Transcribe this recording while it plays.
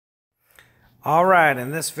Alright,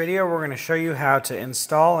 in this video we're going to show you how to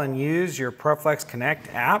install and use your PROFLEX Connect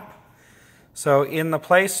app. So in the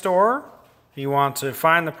Play Store, you want to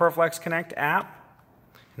find the PROFLEX Connect app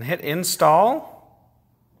and hit install.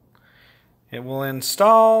 It will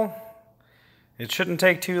install. It shouldn't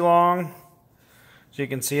take too long. As you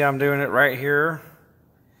can see, I'm doing it right here.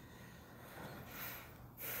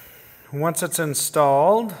 Once it's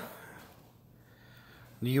installed,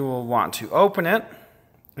 you will want to open it.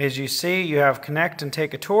 As you see, you have connect and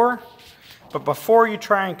take a tour, but before you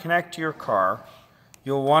try and connect to your car,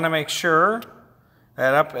 you'll want to make sure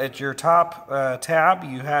that up at your top tab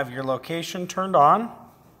you have your location turned on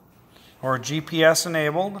or GPS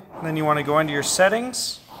enabled. Then you want to go into your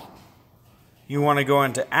settings, you want to go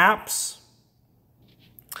into apps,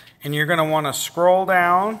 and you're going to want to scroll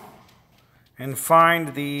down and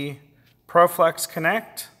find the PROFLEX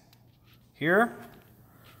Connect here.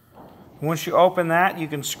 Once you open that, you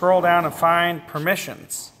can scroll down and find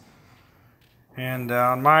permissions. And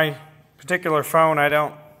on my particular phone, I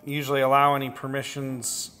don't usually allow any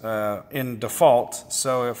permissions in default.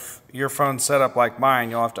 So if your phone's set up like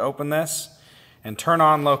mine, you'll have to open this and turn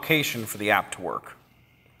on location for the app to work.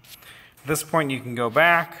 At this point, you can go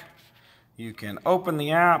back. You can open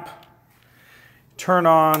the app, turn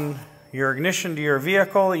on your ignition to your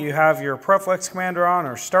vehicle. You have your PROFLEX Commander on,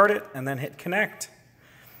 or start it, and then hit connect.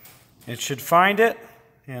 It should find it,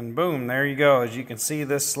 and boom, there you go. As you can see,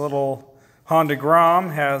 this little Honda Grom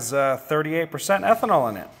has 38% ethanol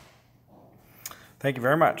in it. Thank you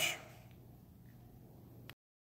very much.